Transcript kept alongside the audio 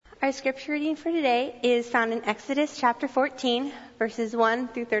Our scripture reading for today is found in Exodus chapter 14, verses 1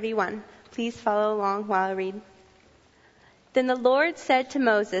 through 31. Please follow along while I read. Then the Lord said to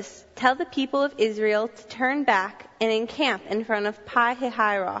Moses, "Tell the people of Israel to turn back and encamp in front of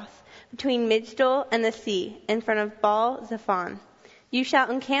Pi-hahiroth, between Migdol and the sea, in front of Baal-zephon. You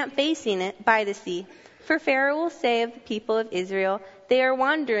shall encamp facing it by the sea. For Pharaoh will say of the people of Israel, 'They are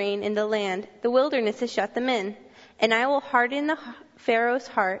wandering in the land. The wilderness has shut them in.' And I will harden Pharaoh's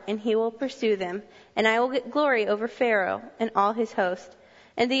heart, and he will pursue them. And I will get glory over Pharaoh and all his host.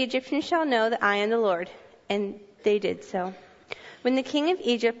 And the Egyptians shall know that I am the Lord." And they did so. When the king of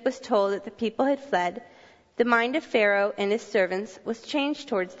Egypt was told that the people had fled, the mind of Pharaoh and his servants was changed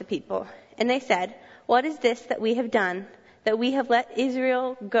towards the people. And they said, "What is this that we have done, that we have let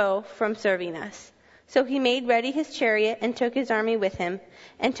Israel go from serving us?" So he made ready his chariot and took his army with him,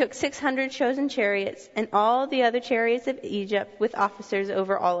 and took 600 chosen chariots and all the other chariots of Egypt with officers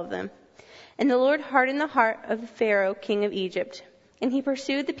over all of them. And the Lord hardened the heart of Pharaoh, king of Egypt, and he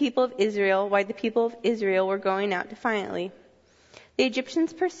pursued the people of Israel while the people of Israel were going out defiantly. The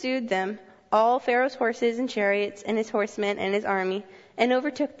Egyptians pursued them, all Pharaoh's horses and chariots and his horsemen and his army, and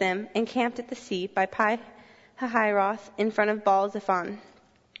overtook them and camped at the sea by Pi-hahiroth in front of Baal-zephon.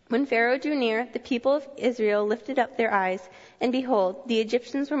 When Pharaoh drew near, the people of Israel lifted up their eyes, and behold, the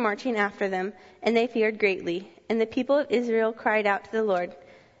Egyptians were marching after them, and they feared greatly. And the people of Israel cried out to the Lord.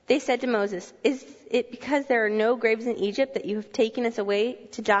 They said to Moses, "Is it because there are no graves in Egypt that you have taken us away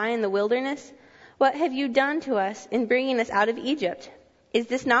to die in the wilderness? What have you done to us in bringing us out of Egypt? Is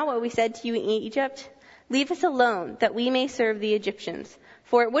this not what we said to you in Egypt? Leave us alone, that we may serve the Egyptians.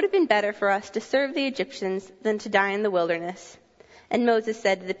 For it would have been better for us to serve the Egyptians than to die in the wilderness." And Moses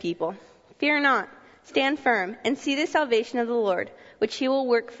said to the people, "Fear not, stand firm, and see the salvation of the Lord, which he will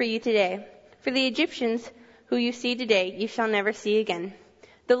work for you today. For the Egyptians who you see today, you shall never see again.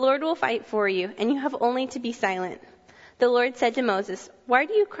 The Lord will fight for you, and you have only to be silent." The Lord said to Moses, "Why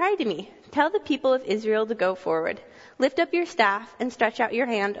do you cry to me? Tell the people of Israel to go forward. Lift up your staff and stretch out your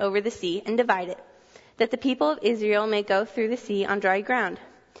hand over the sea and divide it, that the people of Israel may go through the sea on dry ground.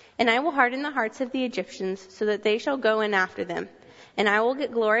 And I will harden the hearts of the Egyptians so that they shall go in after them. And I will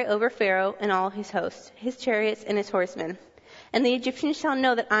get glory over Pharaoh and all his hosts, his chariots and his horsemen. And the Egyptians shall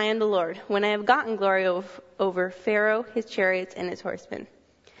know that I am the Lord, when I have gotten glory over Pharaoh, his chariots, and his horsemen."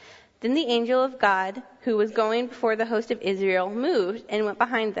 Then the angel of God, who was going before the host of Israel, moved and went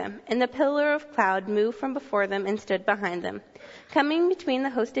behind them. And the pillar of cloud moved from before them and stood behind them, coming between the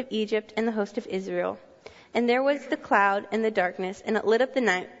host of Egypt and the host of Israel. And there was the cloud and the darkness, and it lit up the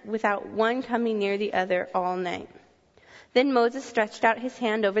night, without one coming near the other all night. Then Moses stretched out his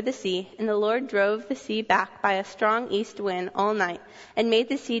hand over the sea, and the Lord drove the sea back by a strong east wind all night, and made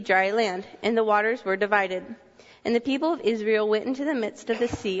the sea dry land, and the waters were divided. And the people of Israel went into the midst of the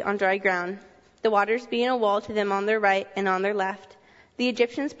sea on dry ground, the waters being a wall to them on their right and on their left. The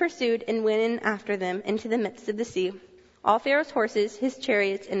Egyptians pursued and went in after them into the midst of the sea, all Pharaoh's horses, his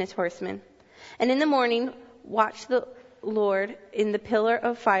chariots, and his horsemen. And in the morning watched the Lord in the pillar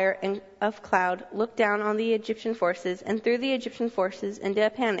of fire and of cloud, looked down on the Egyptian forces and threw the Egyptian forces into a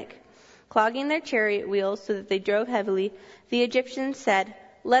panic. Clogging their chariot wheels so that they drove heavily, the Egyptians said,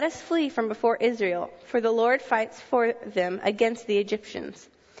 "Let us flee from before Israel, for the Lord fights for them against the Egyptians."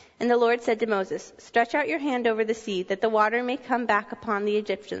 And the Lord said to Moses, "Stretch out your hand over the sea, that the water may come back upon the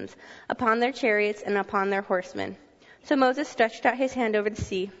Egyptians, upon their chariots and upon their horsemen." So Moses stretched out his hand over the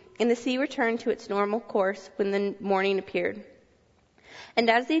sea, and the sea returned to its normal course when the morning appeared. And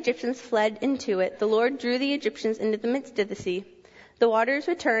as the Egyptians fled into it, the Lord drew the Egyptians into the midst of the sea. The waters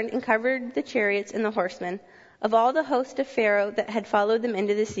returned and covered the chariots and the horsemen. Of all the host of Pharaoh that had followed them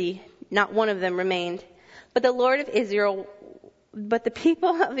into the sea, not one of them remained. But the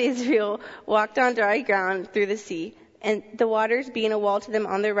people of Israel walked on dry ground through the sea, and the waters being a wall to them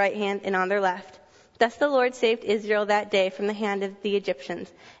on their right hand and on their left. Thus the Lord saved Israel that day from the hand of the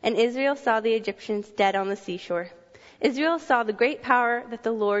Egyptians, and Israel saw the Egyptians dead on the seashore. Israel saw the great power that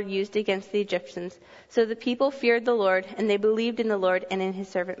the Lord used against the Egyptians. So the people feared the Lord, and they believed in the Lord and in his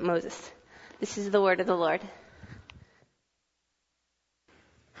servant Moses. This is the word of the Lord.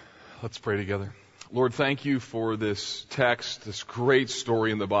 Let's pray together. Lord, thank you for this text, this great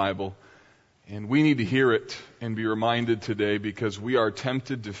story in the Bible. And we need to hear it and be reminded today, because we are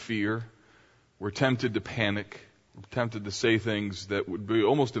tempted to fear. We're tempted to panic. We're tempted to say things that would be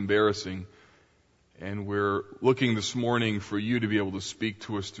almost embarrassing. And we're looking this morning for you to be able to speak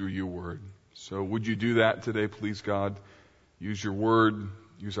to us through your word. So would you do that today, please, God? Use your word,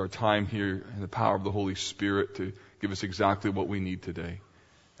 use our time here, and the power of the Holy Spirit to give us exactly what we need today.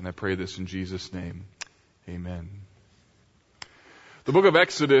 And I pray this in Jesus' name. Amen. The book of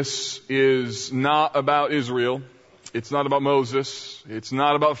Exodus is not about Israel. It's not about Moses. It's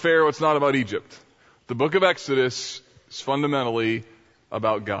not about Pharaoh. It's not about Egypt. The book of Exodus is fundamentally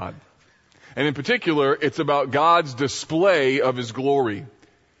about God. And in particular, it's about God's display of His glory.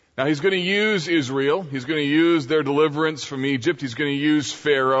 Now, He's going to use Israel. He's going to use their deliverance from Egypt. He's going to use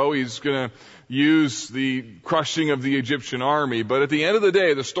Pharaoh. He's going to use the crushing of the Egyptian army. But at the end of the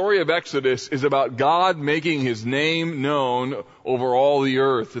day, the story of Exodus is about God making His name known over all the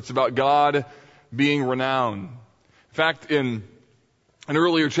earth. It's about God being renowned. In fact, in an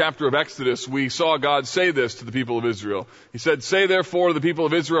earlier chapter of Exodus, we saw God say this to the people of Israel. He said, "Say therefore to the people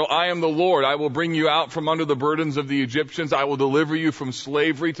of Israel, I am the Lord. I will bring you out from under the burdens of the Egyptians. I will deliver you from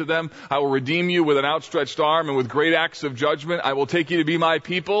slavery to them. I will redeem you with an outstretched arm and with great acts of judgment. I will take you to be my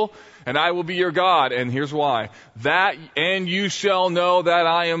people, and I will be your God." And here's why. And you shall know that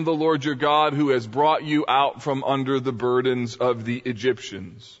I am the Lord your God, who has brought you out from under the burdens of the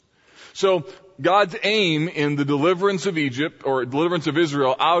Egyptians. So God's aim in the deliverance of Egypt, or deliverance of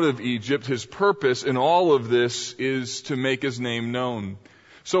Israel out of Egypt, His purpose in all of this is to make His name known.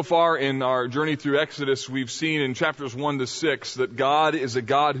 So far in our journey through Exodus, we've seen in chapters 1 to 6 that God is a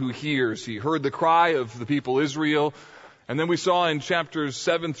God who hears. He heard the cry of the people Israel. And then we saw in chapters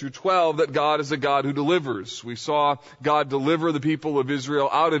 7 through 12 that God is a God who delivers. We saw God deliver the people of Israel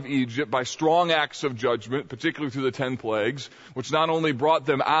out of Egypt by strong acts of judgment, particularly through the 10 plagues, which not only brought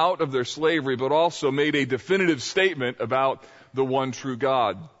them out of their slavery, but also made a definitive statement about the one true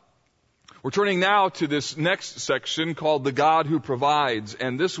God. We're turning now to this next section called the God who provides,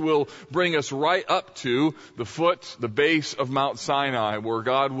 and this will bring us right up to the base of Mount Sinai, where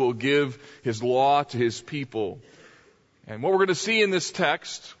God will give His law to His people. And what we're going to see in this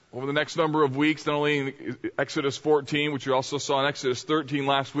text over the next number of weeks, not only in Exodus 14, which you also saw in Exodus 13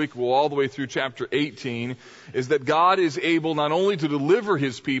 last week, we'll all the way through chapter 18, is that God is able not only to deliver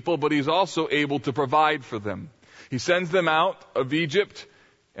His people, but He's also able to provide for them. He sends them out of Egypt,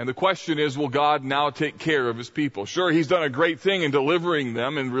 and the question is, will God now take care of His people? Sure, He's done a great thing in delivering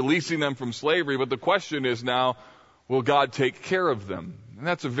them and releasing them from slavery, but the question is now, will God take care of them? And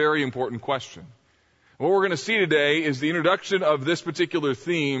that's a very important question. What we're going to see today is the introduction of this particular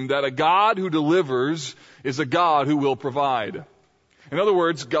theme, that a God who delivers is a God who will provide. In other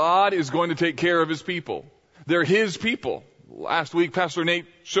words, God is going to take care of His people. They're His people. Last week, Pastor Nate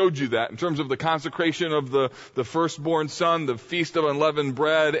showed you that in terms of the consecration of the firstborn son, the feast of unleavened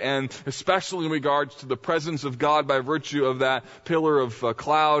bread, and especially in regards to the presence of God by virtue of that pillar of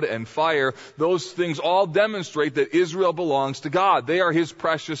cloud and fire. Those things all demonstrate that Israel belongs to God. They are His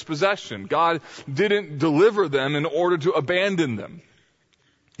precious possession. God didn't deliver them in order to abandon them.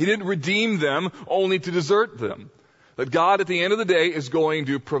 He didn't redeem them only to desert them. That God at the end of the day is going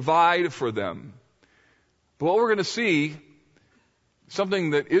to provide for them. But what we're going to see, something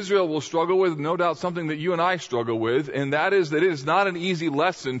that Israel will struggle with, no doubt something that you and I struggle with, and that is that it is not an easy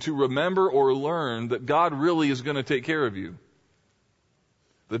lesson to remember or learn that God really is going to take care of you.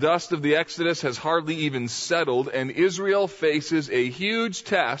 The dust of the Exodus has hardly even settled, and Israel faces a huge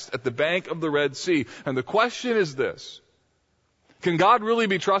test at the bank of the Red Sea. And the question is this: can God really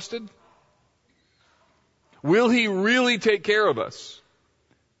be trusted? Will He really take care of us?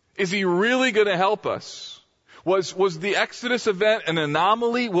 Is He really going to help us? Was the Exodus event an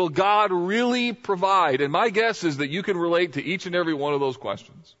anomaly? Will God really provide? And my guess is that you can relate to each and every one of those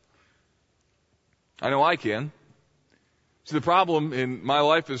questions. I know I can. See, the problem in my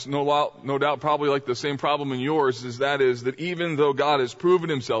life is no doubt probably like the same problem in yours, is that even though God has proven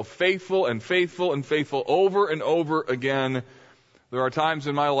Himself faithful and faithful and faithful over and over again, there are times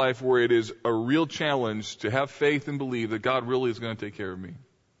in my life where it is a real challenge to have faith and believe that God really is going to take care of me.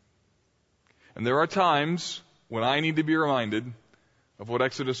 And there are times when I need to be reminded of what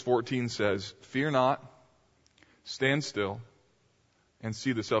Exodus 14 says: fear not, stand still, and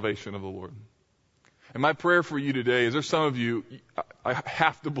see the salvation of the Lord. And my prayer for you today is, there's some of you, I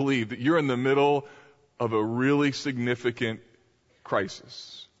have to believe that you're in the middle of a really significant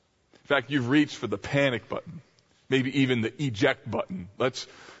crisis. In fact, you've reached for the panic button, maybe even the eject button.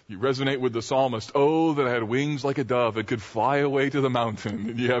 You resonate with the psalmist, "Oh, that I had wings like a dove and could fly away to the mountain."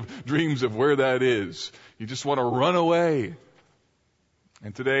 And you have dreams of where that is. You just want to run away.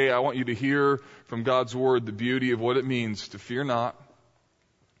 And today I want you to hear from God's Word the beauty of what it means to fear not,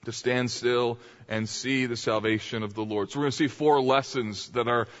 to stand still, and see the salvation of the Lord. So we're going to see 4 lessons that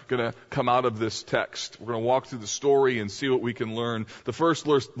are going to come out of this text. We're going to walk through the story and see what we can learn. The first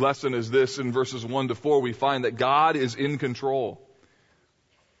lesson is this: in verses 1 to 4, we find that God is in control.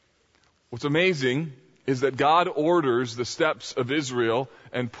 What's amazing is that God orders the steps of Israel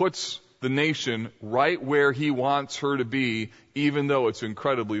and puts the nation right where he wants her to be, even though it's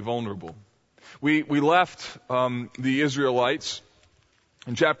incredibly vulnerable. We left the Israelites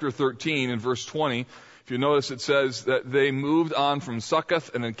in chapter 13 in verse 20. If you notice, it says that they moved on from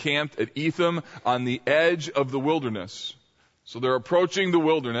Succoth and encamped at Etham on the edge of the wilderness. So they're approaching the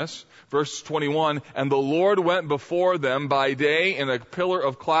wilderness. Verse 21, and the Lord went before them by day in a pillar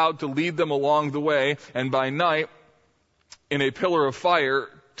of cloud to lead them along the way, and by night in a pillar of fire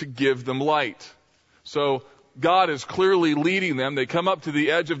to give them light. So God is clearly leading them. They come up to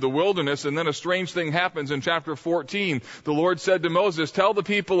the edge of the wilderness, and then a strange thing happens in chapter 14. The Lord said to Moses, tell the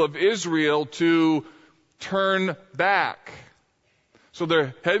people of Israel to turn back. So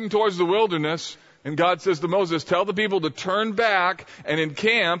they're heading towards the wilderness, and God says to Moses, tell the people to turn back and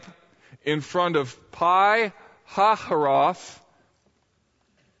encamp in front of Pi Hahiroth,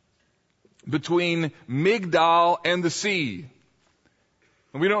 between Migdal and the sea.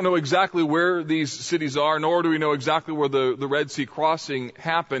 And we don't know exactly where these cities are, nor do we know exactly where the Red Sea crossing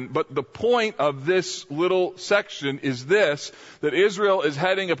happened. But the point of this little section is this, that Israel is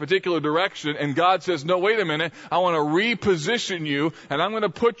heading a particular direction, and God says, no, wait a minute, I want to reposition you, and I'm going to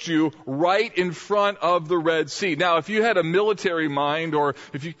put you right in front of the Red Sea. Now, if you had a military mind, or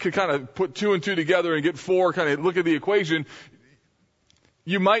if you could kind of put 2 and 2 together and get 4, kind of look at the equation,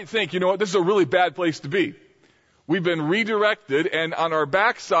 you might think, you know what, this is a really bad place to be. We've been redirected, and on our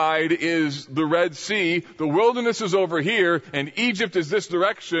backside is the Red Sea. The wilderness is over here, and Egypt is this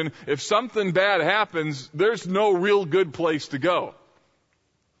direction. If something bad happens, there's no real good place to go.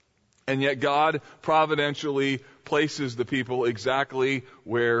 And yet God providentially places the people exactly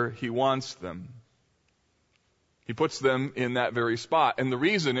where He wants them. He puts them in that very spot. And the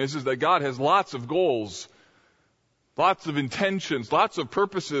reason is that God has lots of goals, lots of intentions, lots of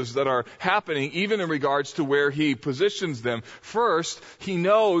purposes that are happening, even in regards to where He positions them. First, He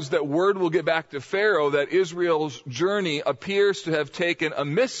knows that word will get back to Pharaoh that Israel's journey appears to have taken a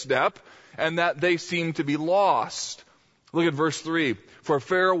misstep and that they seem to be lost. Look at verse 3. For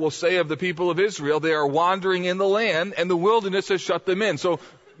Pharaoh will say of the people of Israel, they are wandering in the land, and the wilderness has shut them in. So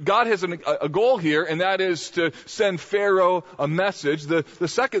God has a goal here, and that is to send Pharaoh a message. The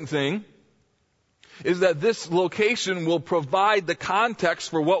second thing is that this location will provide the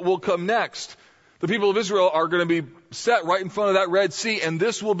context for what will come next. The people of Israel are going to be set right in front of that Red Sea, and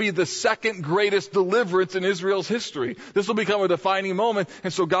this will be the second greatest deliverance in Israel's history. This will become a defining moment,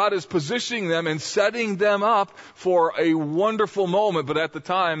 and so God is positioning them and setting them up for a wonderful moment, but at the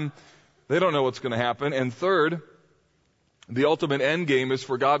time, they don't know what's going to happen. And third, the ultimate end game is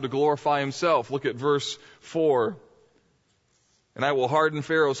for God to glorify Himself. Look at verse 4. And I will harden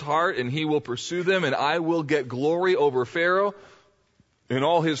Pharaoh's heart, and he will pursue them, and I will get glory over Pharaoh and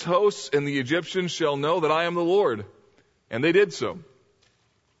all his hosts, and the Egyptians shall know that I am the Lord. And they did so.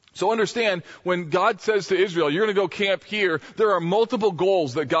 So understand, when God says to Israel, you're going to go camp here, there are multiple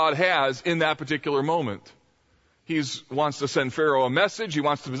goals that God has in that particular moment. He wants to send Pharaoh a message. He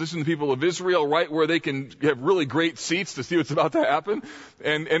wants to position the people of Israel right where they can have really great seats to see what's about to happen.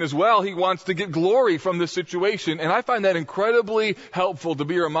 And as well, He wants to get glory from this situation. And I find that incredibly helpful to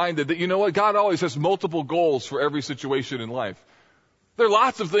be reminded that, you know what, God always has multiple goals for every situation in life. There are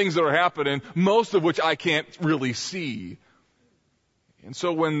lots of things that are happening, most of which I can't really see. And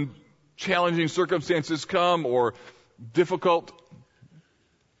so when challenging circumstances come or difficult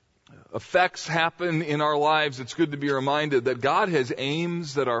effects happen in our lives, it's good to be reminded that God has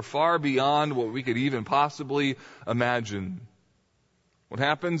aims that are far beyond what we could even possibly imagine. What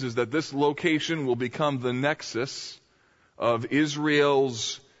happens is that this location will become the nexus of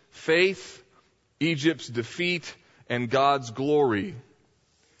Israel's faith, Egypt's defeat, and God's glory.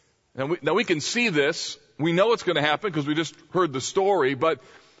 Now we can see this. We know it's going to happen because we just heard the story, but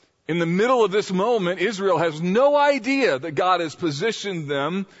in the middle of this moment, Israel has no idea that God has positioned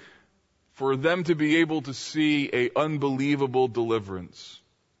them for them to be able to see an unbelievable deliverance.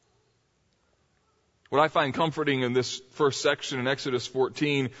 What I find comforting in this first section in Exodus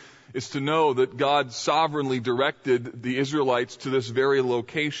 14 is to know that God sovereignly directed the Israelites to this very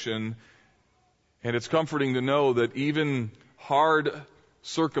location. And it's comforting to know that even hard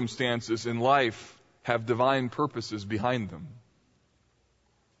circumstances in life have divine purposes behind them.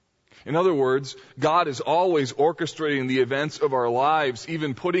 In other words, God is always orchestrating the events of our lives,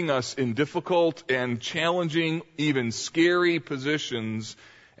 even putting us in difficult and challenging, even scary positions.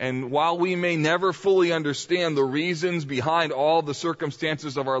 And while we may never fully understand the reasons behind all the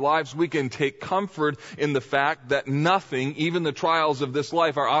circumstances of our lives, we can take comfort in the fact that nothing, even the trials of this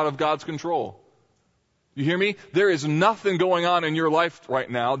life, are out of God's control. You hear me? There is nothing going on in your life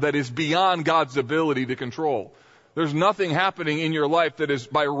right now that is beyond God's ability to control. There's nothing happening in your life that is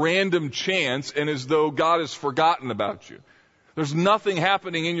by random chance and as though God has forgotten about you. There's nothing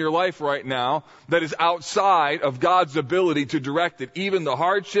happening in your life right now that is outside of God's ability to direct it. Even the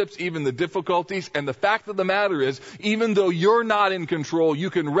hardships, even the difficulties. And the fact of the matter is, even though you're not in control, you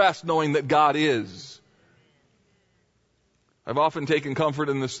can rest knowing that God is. I've often taken comfort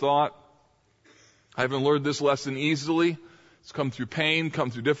in this thought. I haven't learned this lesson easily. It's come through pain, come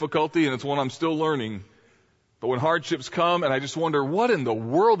through difficulty, and it's one I'm still learning. But when hardships come and I just wonder, what in the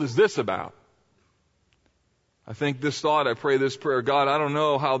world is this about? I think this thought, I pray this prayer, God, I don't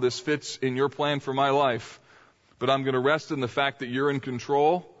know how this fits in your plan for my life, but I'm going to rest in the fact that you're in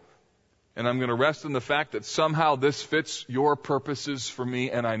control, and I'm going to rest in the fact that somehow this fits your purposes for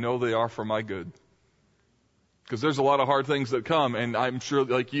me, and I know they are for my good. Because there's a lot of hard things that come, and I'm sure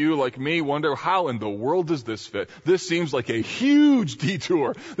like you, like me, wonder how in the world does this fit? This seems like a huge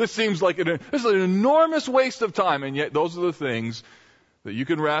detour. This seems like this is an enormous waste of time, and yet those are the things that you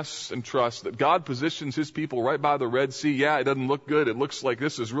can rest and trust that God positions His people right by the Red Sea. Yeah, it doesn't look good. It looks like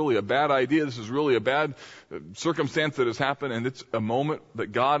this is really a bad idea. This is really a bad circumstance that has happened, and it's a moment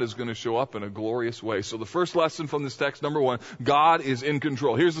that God is going to show up in a glorious way. So the first lesson from this text, number one, God is in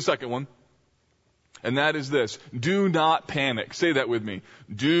control. Here's the second one. And that is this. Do not panic. Say that with me.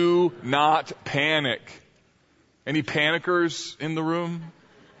 Do not panic. Any panickers in the room?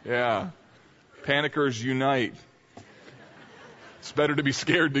 Yeah. Panickers unite. It's better to be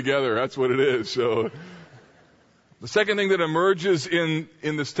scared together. That's what it is. So the second thing that emerges in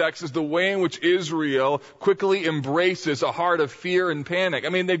this text is the way in which Israel quickly embraces a heart of fear and panic. I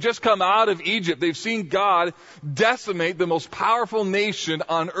mean, they've just come out of Egypt. They've seen God decimate the most powerful nation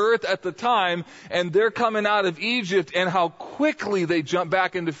on earth at the time, and they're coming out of Egypt, and how quickly they jump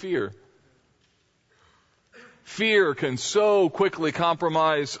back into fear. Fear can so quickly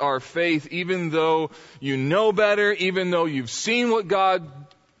compromise our faith, even though you know better, even though you've seen what God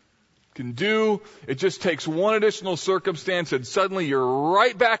can do. It just takes one additional circumstance and suddenly you're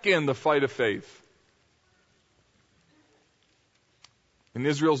right back in the fight of faith. In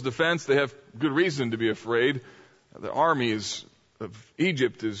Israel's defense, they have good reason to be afraid. The army of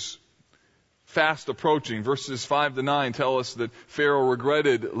Egypt is fast approaching. Verses 5 to 9 tell us that Pharaoh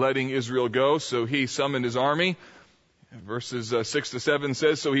regretted letting Israel go, so he summoned his army. Verses 6 to 7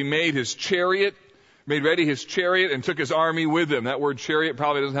 says, so he made ready his chariot and took his army with him. That word chariot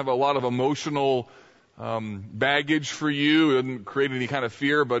probably doesn't have a lot of emotional baggage for you. It doesn't create any kind of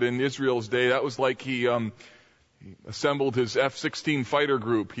fear, but in Israel's day, that was like he assembled his F-16 fighter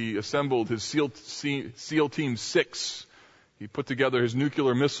group. He assembled his SEAL Team 6. He put together his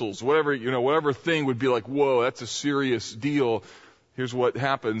nuclear missiles. Whatever thing would be like, whoa, that's a serious deal. Here's what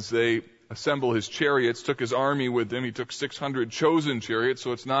happens. They assemble his chariots, took his army with him. He took 600 chosen chariots,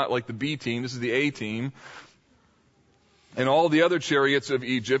 so it's not like the B team. This is the A team. And all the other chariots of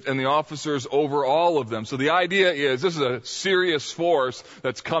Egypt and the officers over all of them. So the idea is this is a serious force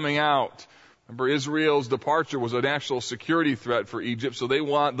that's coming out. Remember, Israel's departure was a national security threat for Egypt, so they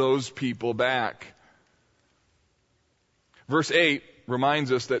want those people back. Verse 8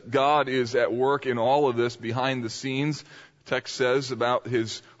 reminds us that God is at work in all of this behind the scenes. The text says about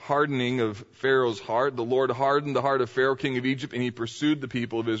his hardening of Pharaoh's heart. The Lord hardened the heart of Pharaoh, king of Egypt, and he pursued the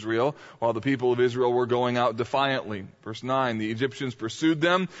people of Israel while the people of Israel were going out defiantly. Verse 9, the Egyptians pursued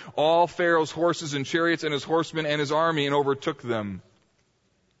them, all Pharaoh's horses and chariots and his horsemen and his army, and overtook them.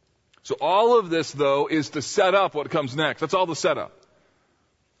 So all of this, though, is to set up what comes next. That's all the setup.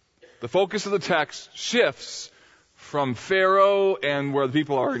 The focus of the text shifts from Pharaoh and where the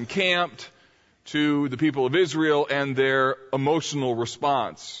people are encamped to the people of Israel and their emotional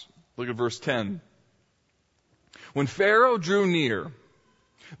response. Look at verse 10. When Pharaoh drew near,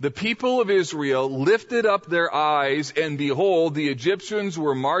 the people of Israel lifted up their eyes, and behold, the Egyptians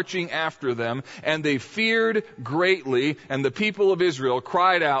were marching after them, and they feared greatly, and the people of Israel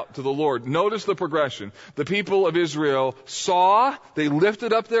cried out to the Lord. Notice the progression. The people of Israel saw, they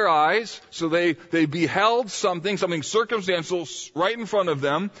lifted up their eyes, so they beheld something circumstantial right in front of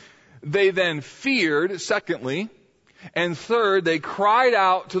them. They then feared, secondly, and third, they cried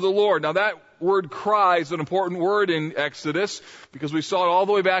out to the Lord. Now that word cry is an important word in Exodus because we saw it all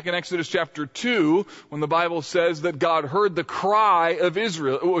the way back in Exodus chapter 2 when the Bible says that God heard the cry of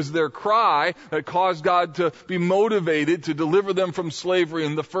Israel. It was their cry that caused God to be motivated to deliver them from slavery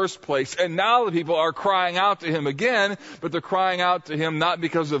in the first place. And now the people are crying out to Him again, but they're crying out to Him not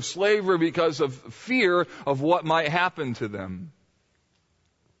because of slavery, because of fear of what might happen to them.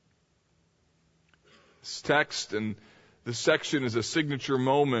 This text and this section is a signature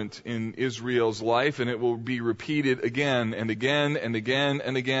moment in Israel's life, and it will be repeated again and again and again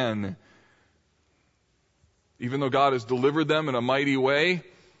and again. Even though God has delivered them in a mighty way,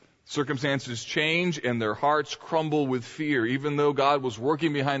 circumstances change and their hearts crumble with fear. Even though God was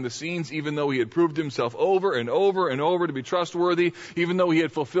working behind the scenes, even though he had proved himself over and over and over to be trustworthy, even though he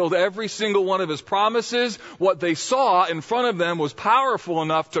had fulfilled every single one of his promises, what they saw in front of them was powerful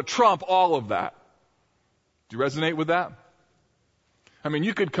enough to trump all of that. Do you resonate with that? I mean,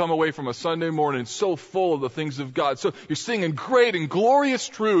 you could come away from a Sunday morning so full of the things of God. So you're singing great and glorious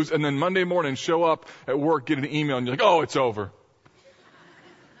truths, and then Monday morning show up at work, get an email, and you're like, oh, it's over.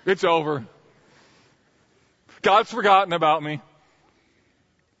 It's over. God's forgotten about me.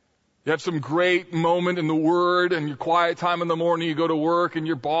 You have some great moment in the Word and your quiet time in the morning, you go to work and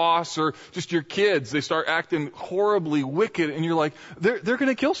your boss or just your kids, they start acting horribly wicked and you're like, they're going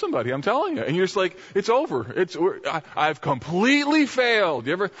to kill somebody, I'm telling you. And you're just like, it's over. I've completely failed.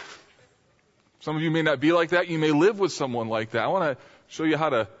 Some of you may not be like that. You may live with someone like that. I want to show you how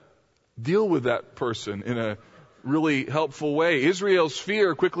to deal with that person in a really helpful way. Israel's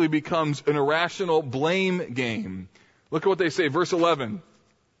fear quickly becomes an irrational blame game. Look at what they say, verse 11.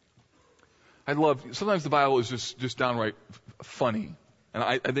 Sometimes the Bible is just downright funny. And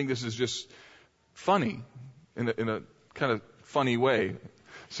I think this is just funny in a kind of funny way.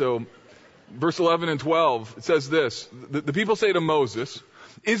 So, verse 11 and 12, it says this. The people say to Moses,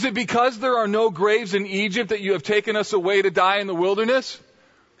 is it because there are no graves in Egypt that you have taken us away to die in the wilderness?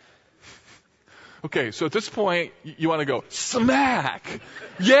 Okay, so at this point, you want to go, smack!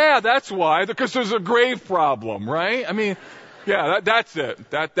 Yeah, that's why, because there's a grave problem, right? I mean, yeah, that's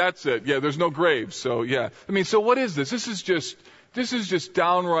it. That's it. Yeah, there's no graves. So yeah. I mean, so what is this? This is just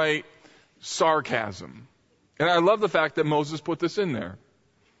downright sarcasm. And I love the fact that Moses put this in there.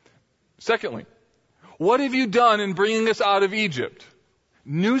 Secondly, what have you done in bringing us out of Egypt?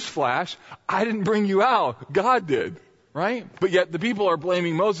 Newsflash, I didn't bring you out. God did. Right? But yet the people are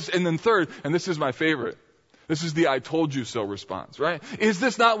blaming Moses. And then third, and this is my favorite. This is the I told you so response, right? Is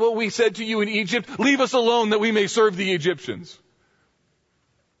this not what we said to you in Egypt? Leave us alone that we may serve the Egyptians.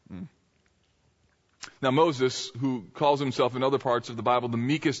 Now Moses, who calls himself in other parts of the Bible the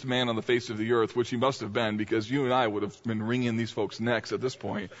meekest man on the face of the earth, which he must have been because you and I would have been wringing these folks' necks at this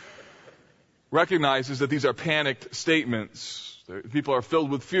point, recognizes that these are panicked statements. People are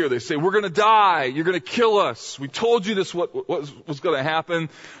filled with fear. They say, we're going to die. You're going to kill us. We told you this what was going to happen.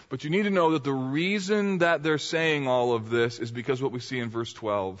 But you need to know that the reason that they're saying all of this is because what we see in verse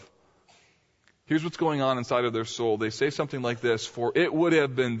 12. Here's what's going on inside of their soul. They say something like this, for it would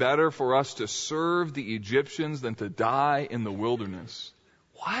have been better for us to serve the Egyptians than to die in the wilderness.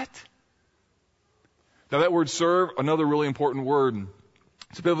 What? Now that word serve, another really important word.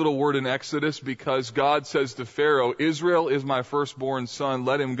 It's a pivotal word in Exodus because God says to Pharaoh, Israel is my firstborn son,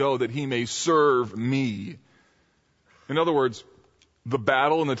 let him go that he may serve me. In other words, the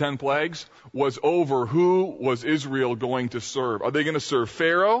battle in the 10 plagues was over. Who was Israel going to serve? Are they going to serve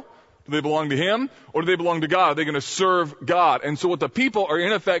Pharaoh? Do they belong to him? Or do they belong to God? Are they going to serve God? And so what the people are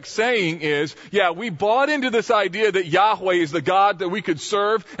in effect saying is, yeah, we bought into this idea that Yahweh is the God that we could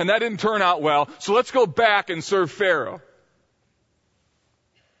serve, and that didn't turn out well, so let's go back and serve Pharaoh.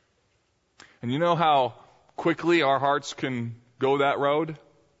 And you know how quickly our hearts can go that road?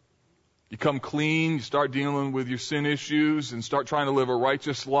 You come clean, you start dealing with your sin issues and start trying to live a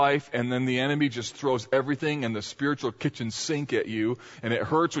righteous life, and then the enemy just throws everything in the spiritual kitchen sink at you, and it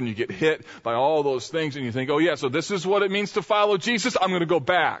hurts when you get hit by all those things, and you think, oh yeah, so this is what it means to follow Jesus? I'm going to go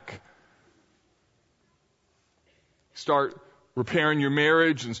back. Start repairing your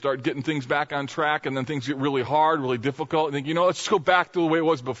marriage and start getting things back on track, and then things get really hard, really difficult, and think, let's just go back to the way it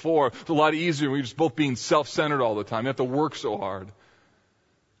was before. It's a lot easier when you're just both being self-centered all the time. You have to work so hard.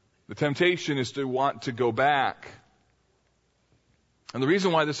 The temptation is to want to go back. And the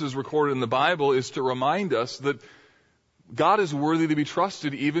reason why this is recorded in the Bible is to remind us that God is worthy to be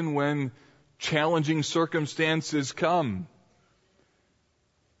trusted even when challenging circumstances come.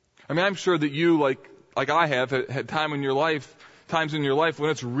 I mean, I'm sure that you, like I have, had times in your life when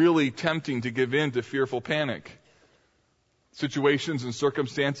it's really tempting to give in to fearful panic. Situations and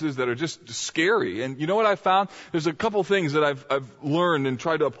circumstances that are just scary. And you know what I found? There's a couple things that I've learned and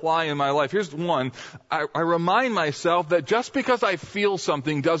tried to apply in my life. Here's one. I remind myself that just because I feel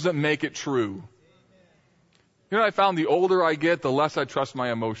something doesn't make it true. You know, I found the older I get, the less I trust my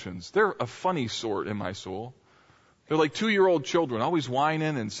emotions. They're a funny sort in my soul. They're like 2-year-old children, always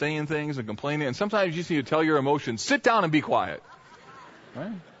whining and saying things and complaining. And sometimes you just need to tell your emotions, sit down and be quiet.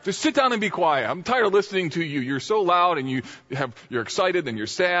 Right? Just sit down and be quiet. I'm tired of listening to you. You're so loud and you're excited and you're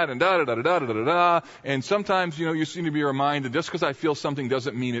sad and da-da-da-da-da-da-da-da. And sometimes, you seem to be reminded just because I feel something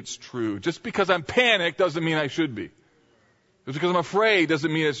doesn't mean it's true. Just because I'm panicked doesn't mean I should be. Just because I'm afraid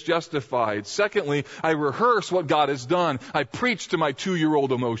doesn't mean it's justified. Secondly, I rehearse what God has done. I preach to my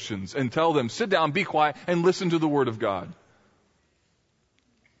 2-year-old emotions and tell them, sit down, be quiet, and listen to the Word of God.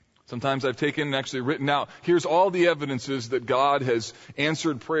 Sometimes I've taken and actually written out, here's all the evidences that God has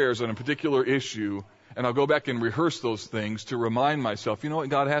answered prayers on a particular issue, and I'll go back and rehearse those things to remind myself, you know what,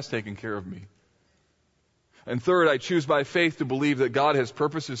 God has taken care of me. And third, I choose by faith to believe that God has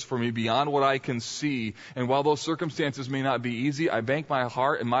purposes for me beyond what I can see. And while those circumstances may not be easy, I bank my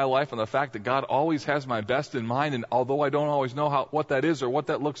heart and my life on the fact that God always has my best in mind, and although I don't always know what that is or what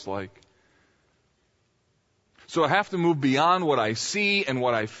that looks like. So I have to move beyond what I see and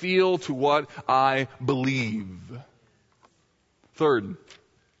what I feel to what I believe. Third,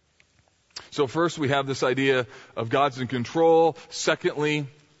 so first we have this idea of God's in control. Secondly,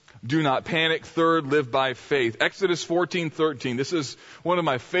 do not panic. Third, live by faith. Exodus 14:13. This is one of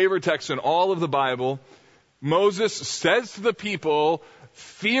my favorite texts in all of the Bible. Moses says to the people,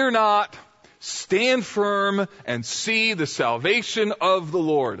 fear not, stand firm, and see the salvation of the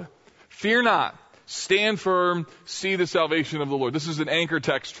Lord. Fear not, stand firm, see the salvation of the Lord. This is an anchor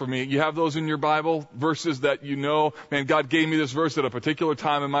text for me. You have those in your Bible, verses that you know, man, God gave me this verse at a particular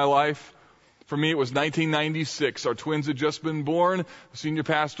time in my life. For me, it was 1996. Our twins had just been born. The senior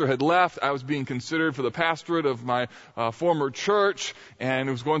pastor had left. I was being considered for the pastorate of my former church, and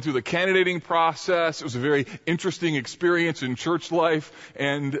it was going through the candidating process. It was a very interesting experience in church life,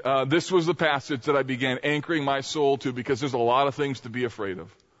 and this was the passage that I began anchoring my soul to, because there's a lot of things to be afraid of.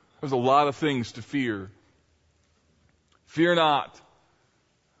 There's a lot of things to fear. Fear not.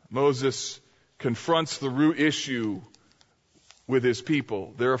 Moses confronts the root issue with his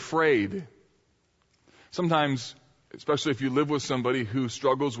people. They're afraid. Sometimes, especially if you live with somebody who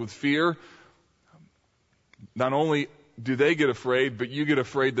struggles with fear, not only do they get afraid, but you get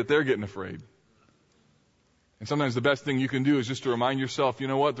afraid that they're getting afraid. And sometimes the best thing you can do is just to remind yourself, you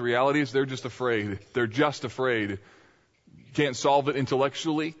know what, the reality is they're just afraid. They're just afraid. You can't solve it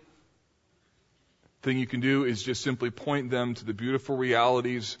intellectually. The thing you can do is just simply point them to the beautiful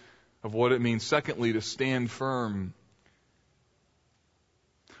realities of what it means, secondly, to stand firm.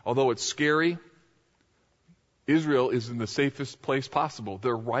 Although it's scary, Israel is in the safest place possible.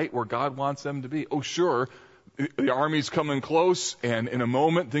 They're right where God wants them to be. Oh, sure, the army's coming close, and in a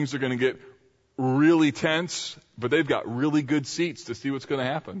moment things are going to get really tense, but they've got really good seats to see what's going to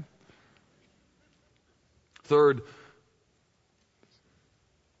happen. Third,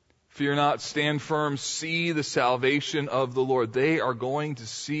 fear not, stand firm, see the salvation of the Lord. They are going to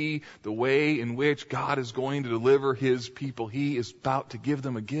see the way in which God is going to deliver His people. He is about to give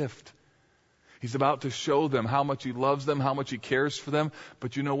them a gift. He's about to show them how much He loves them, how much He cares for them.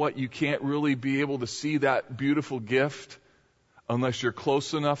 But you know what? You can't really be able to see that beautiful gift unless you're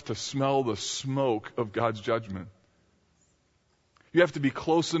close enough to smell the smoke of God's judgment. You have to be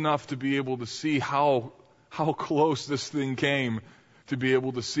close enough to be able to see how close this thing came, to be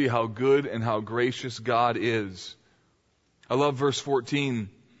able to see how good and how gracious God is. I love verse 14.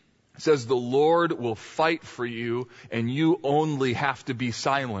 It says, the Lord will fight for you, and you only have to be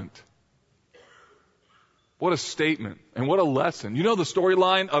silent. What a statement, and what a lesson. You know the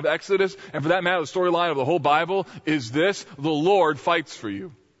storyline of Exodus, and for that matter, the storyline of the whole Bible is this: the Lord fights for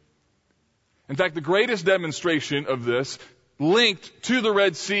you. In fact, the greatest demonstration of this, linked to the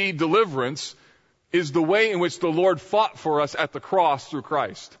Red Sea deliverance, is the way in which the Lord fought for us at the cross through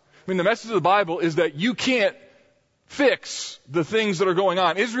Christ. I mean, the message of the Bible is that you can't fix the things that are going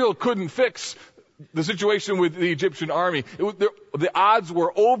on. Israel couldn't fix the situation with the Egyptian army. The odds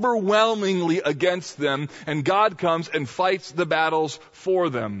were overwhelmingly against them, and God comes and fights the battles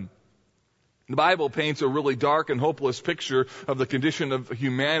for them. The Bible paints a really dark and hopeless picture of the condition of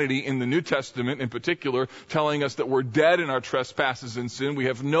humanity in the New Testament in particular, telling us that we're dead in our trespasses and sin. We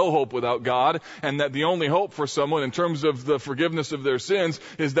have no hope without God, and that the only hope for someone in terms of the forgiveness of their sins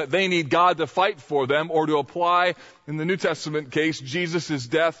is that they need God to fight for them, or to apply, in the New Testament case, Jesus'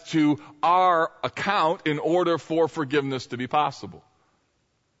 death to our account in order for forgiveness to be possible.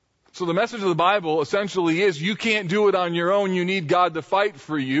 So the message of the Bible essentially is you can't do it on your own. You need God to fight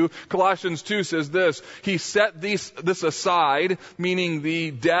for you. Colossians 2 says this: He set this aside, meaning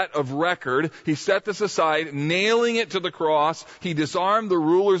the debt of record. He set this aside, nailing it to the cross. He disarmed the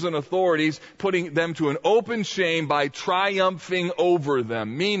rulers and authorities, putting them to an open shame by triumphing over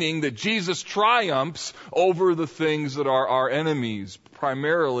them, meaning that Jesus triumphs over the things that are our enemies,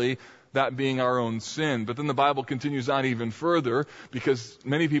 primarily that being our own sin. But then the Bible continues on even further, because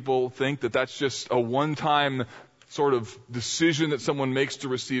many people think that that's just a one-time sort of decision that someone makes to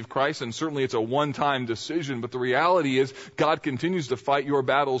receive Christ, and certainly it's a one-time decision. But the reality is God continues to fight your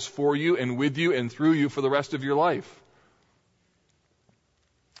battles for you and with you and through you for the rest of your life.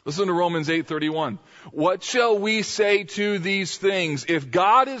 Listen to Romans 8:31. What shall we say to these things? If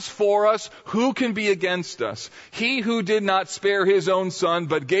God is for us, who can be against us? He who did not spare his own son,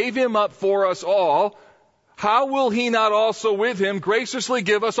 but gave him up for us all, how will he not also with him graciously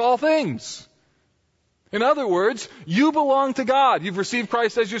give us all things? In other words, you belong to God. You've received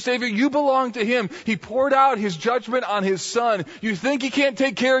Christ as your Savior. You belong to Him. He poured out His judgment on His Son. You think He can't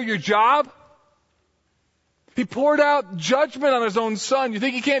take care of your job? He poured out judgment on His own Son. You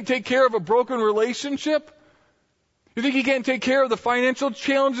think He can't take care of a broken relationship? You think He can't take care of the financial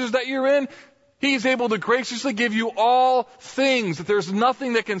challenges that you're in? He's able to graciously give you all things, that there's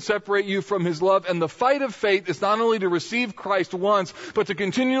nothing that can separate you from His love. And the fight of faith is not only to receive Christ once, but to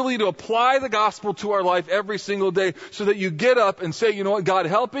continually to apply the gospel to our life every single day, so that you get up and say, you know what, God,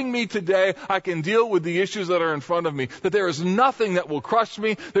 helping me today, I can deal with the issues that are in front of me. That there is nothing that will crush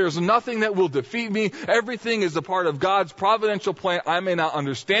me. There is nothing that will defeat me. Everything is a part of God's providential plan. I may not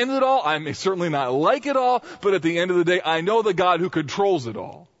understand it all. I may certainly not like it all. But at the end of the day, I know the God who controls it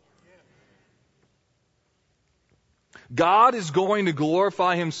all. God is going to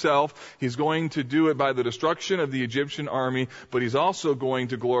glorify Himself. He's going to do it by the destruction of the Egyptian army, but He's also going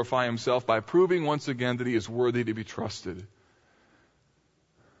to glorify Himself by proving once again that He is worthy to be trusted.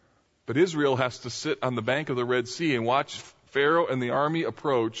 But Israel has to sit on the bank of the Red Sea and watch Pharaoh and the army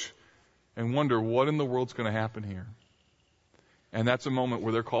approach and wonder what in the world's going to happen here. And that's a moment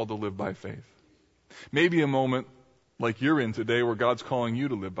where they're called to live by faith. Maybe a moment like you're in today where God's calling you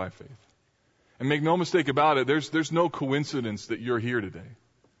to live by faith. And make no mistake about it, there's no coincidence that you're here today.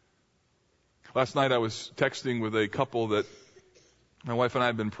 Last night I was texting with a couple that my wife and I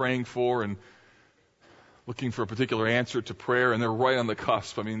have been praying for and looking for a particular answer to prayer, and they're right on the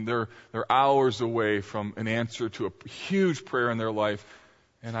cusp. I mean, they're hours away from an answer to a huge prayer in their life.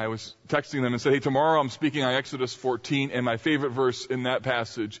 And I was texting them and said, hey, tomorrow I'm speaking on Exodus 14, and my favorite verse in that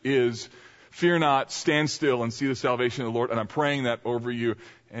passage is, fear not, stand still and see the salvation of the Lord. And I'm praying that over you.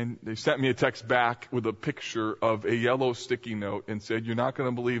 And they sent me a text back with a picture of a yellow sticky note and said, you're not going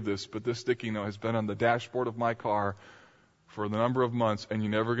to believe this, but this sticky note has been on the dashboard of my car for the number of months, and you're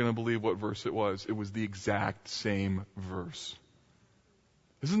never going to believe what verse it was. It was the exact same verse.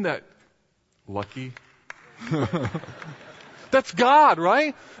 Isn't that lucky? That's God,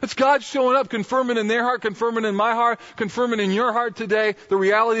 right? That's God showing up, confirming in their heart, confirming in my heart, confirming in your heart today. The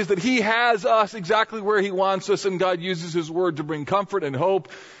reality is that He has us exactly where He wants us, and God uses His Word to bring comfort and hope.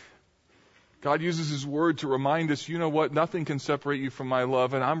 God uses His Word to remind us, you know what, nothing can separate you from my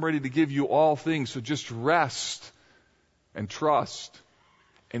love, and I'm ready to give you all things. So just rest and trust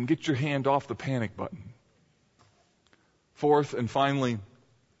and get your hand off the panic button. Fourth and finally,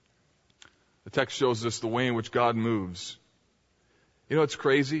 the text shows us the way in which God moves. You know what's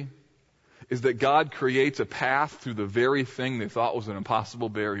crazy? Is that God creates a path through the very thing they thought was an impossible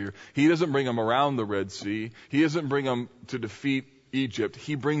barrier. He doesn't bring them around the Red Sea. He doesn't bring them to defeat Egypt.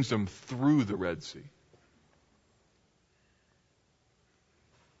 He brings them through the Red Sea.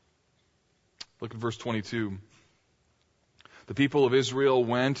 Look at verse 22. The people of Israel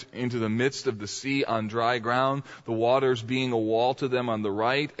went into the midst of the sea on dry ground, the waters being a wall to them on the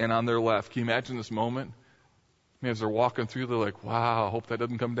right and on their left. Can you imagine this moment? I mean, as they're walking through, they're like, wow, I hope that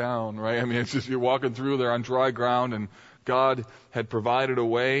doesn't come down, right? I mean, it's just you're walking through, they're on dry ground, and God had provided a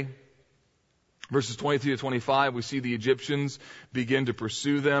way. Verses 23 to 25, we see the Egyptians begin to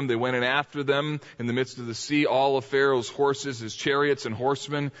pursue them. They went in after them in the midst of the sea, all of Pharaoh's horses, his chariots and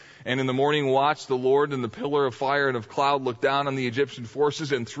horsemen. And in the morning watch, the Lord in the pillar of fire and of cloud looked down on the Egyptian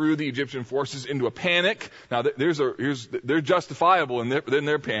forces and threw the Egyptian forces into a panic. Now, they're justifiable in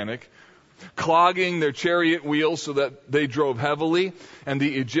their panic, clogging their chariot wheels so that they drove heavily. And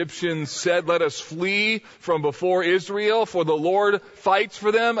the Egyptians said, let us flee from before Israel, for the Lord fights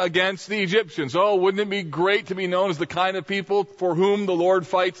for them against the Egyptians. Oh, wouldn't it be great to be known as the kind of people for whom the Lord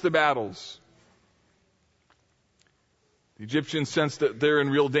fights the battles? The Egyptians sense that they're in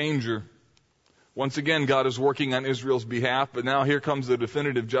real danger. Once again, God is working on Israel's behalf, but now here comes the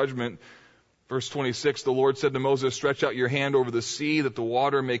definitive judgment. Verse 26, the Lord said to Moses, stretch out your hand over the sea that the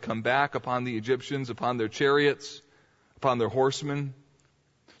water may come back upon the Egyptians, upon their chariots, upon their horsemen.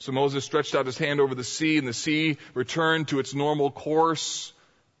 So Moses stretched out his hand over the sea, and the sea returned to its normal course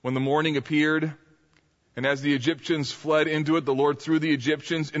when the morning appeared. And as the Egyptians fled into it, the Lord threw the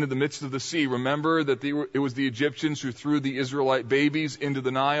Egyptians into the midst of the sea. Remember that it was the Egyptians who threw the Israelite babies into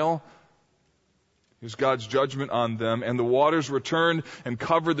the Nile. Here's God's judgment on them. And the waters returned and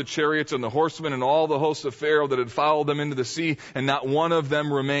covered the chariots and the horsemen and all the hosts of Pharaoh that had followed them into the sea, and not one of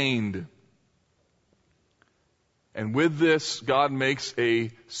them remained. And with this, God makes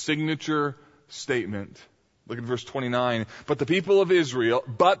a signature statement. Look at verse 29. But the people of Israel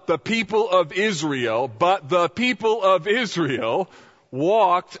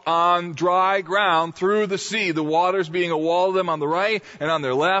walked on dry ground through the sea, the waters being a wall of them on the right and on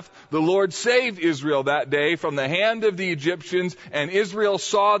their left. The Lord saved Israel that day from the hand of the Egyptians, and Israel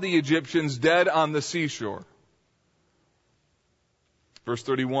saw the Egyptians dead on the seashore. Verse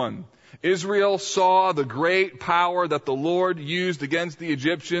 31. Israel saw the great power that the Lord used against the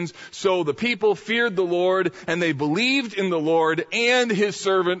Egyptians, so the people feared the Lord, and they believed in the Lord and his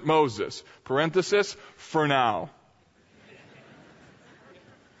servant Moses. Parenthesis, for now.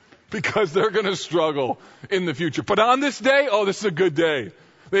 Because they're going to struggle in the future. But on this day, this is a good day.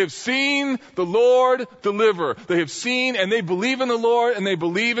 They have seen the Lord deliver. They have seen and they believe in the Lord and they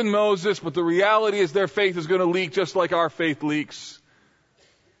believe in Moses, but the reality is their faith is going to leak just like our faith leaks.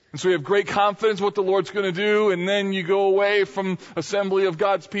 And so we have great confidence what the Lord's going to do, and then you go away from assembly of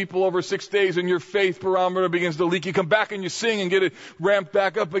God's people over 6 days and your faith barometer begins to leak. You come back and you sing and get it ramped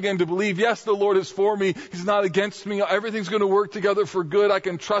back up again to believe, yes, the Lord is for me. He's not against me. Everything's going to work together for good. I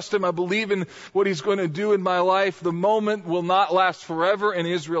can trust Him. I believe in what He's going to do in my life. The moment will not last forever in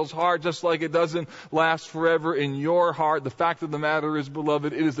Israel's heart, just like it doesn't last forever in your heart. The fact of the matter is,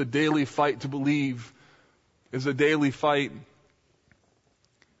 beloved, it is a daily fight to believe. It is a daily fight.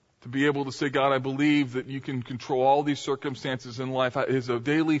 To be able to say, God, I believe that you can control all these circumstances in life. It is a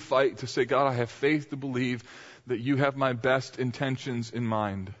daily fight to say, God, I have faith to believe that you have my best intentions in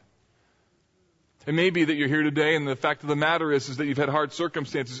mind. It may be that you're here today and the fact of the matter is that you've had hard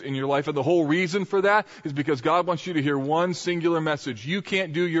circumstances in your life, and the whole reason for that is because God wants you to hear one singular message. You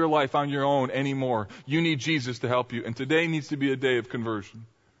can't do your life on your own anymore. You need Jesus to help you, and today needs to be a day of conversion.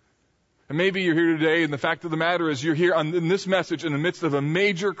 And maybe you're here today, and the fact of the matter is you're here in this message in the midst of a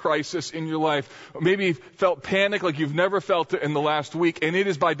major crisis in your life. Maybe you've felt panic like you've never felt it in the last week. And it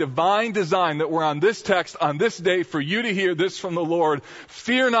is by divine design that we're on this text on this day for you to hear this from the Lord.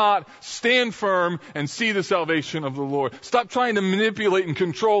 Fear not, stand firm, and see the salvation of the Lord. Stop trying to manipulate and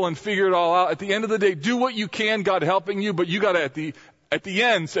control and figure it all out. At the end of the day, do what you can, God helping you, but you got to, at the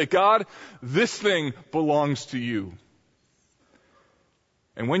end, say, God, this thing belongs to you.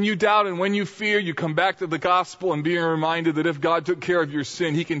 And when you doubt and when you fear, you come back to the gospel and being reminded that if God took care of your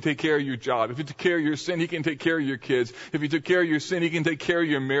sin, He can take care of your job. If He took care of your sin, He can take care of your kids. If He took care of your sin, He can take care of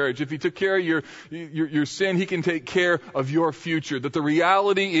your marriage. If He took care of your sin, He can take care of your future. That the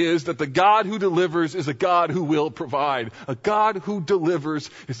reality is that the God who delivers is a God who will provide. A God who delivers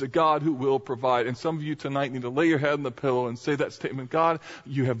is a God who will provide. And some of you tonight need to lay your head on the pillow and say that statement, God,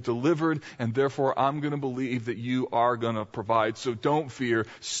 you have delivered, and therefore I'm going to believe that you are going to provide. So don't fear.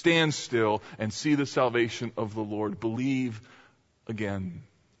 Stand still and see the salvation of the Lord. Believe again.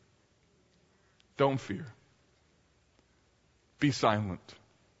 Don't fear. Be silent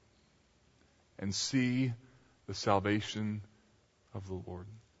and see the salvation of the Lord.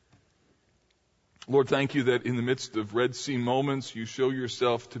 Lord, thank you that in the midst of Red Sea moments, you show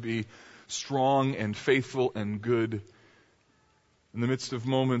yourself to be strong and faithful and good. In the midst of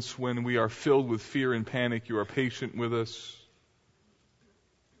moments when we are filled with fear and panic, you are patient with us.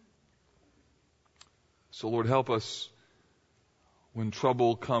 So, Lord, help us when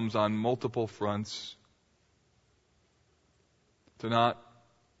trouble comes on multiple fronts to not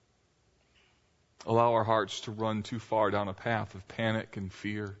allow our hearts to run too far down a path of panic and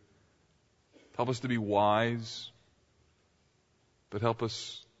fear. Help us to be wise, but help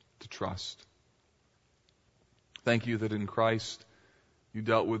us to trust. Thank you that in Christ you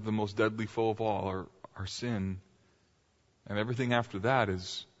dealt with the most deadly foe of all, our sin, and everything after that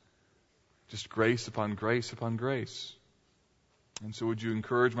is just grace upon grace upon grace. And so would you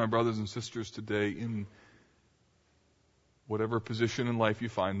encourage my brothers and sisters today in whatever position in life you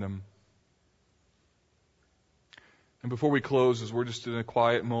find them. And before we close, as we're just in a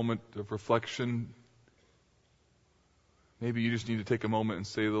quiet moment of reflection, maybe you just need to take a moment and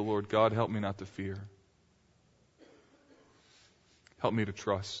say to the Lord, God, help me not to fear. Help me to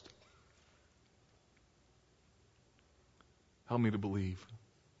trust. Help me to believe.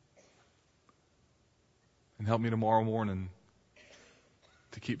 And help me tomorrow morning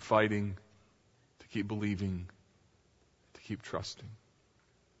to keep fighting, to keep believing, to keep trusting.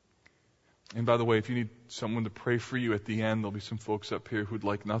 And by the way, if you need someone to pray for you at the end, there'll be some folks up here who'd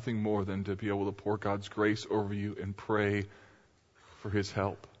like nothing more than to be able to pour God's grace over you and pray for His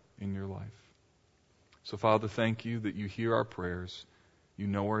help in your life. So, Father, thank you that you hear our prayers, you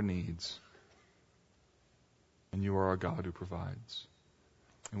know our needs, and you are our God who provides.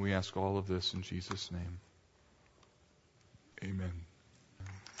 And we ask all of this in Jesus' name. Amen.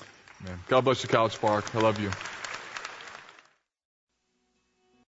 Amen. God bless you, College Park. I love you.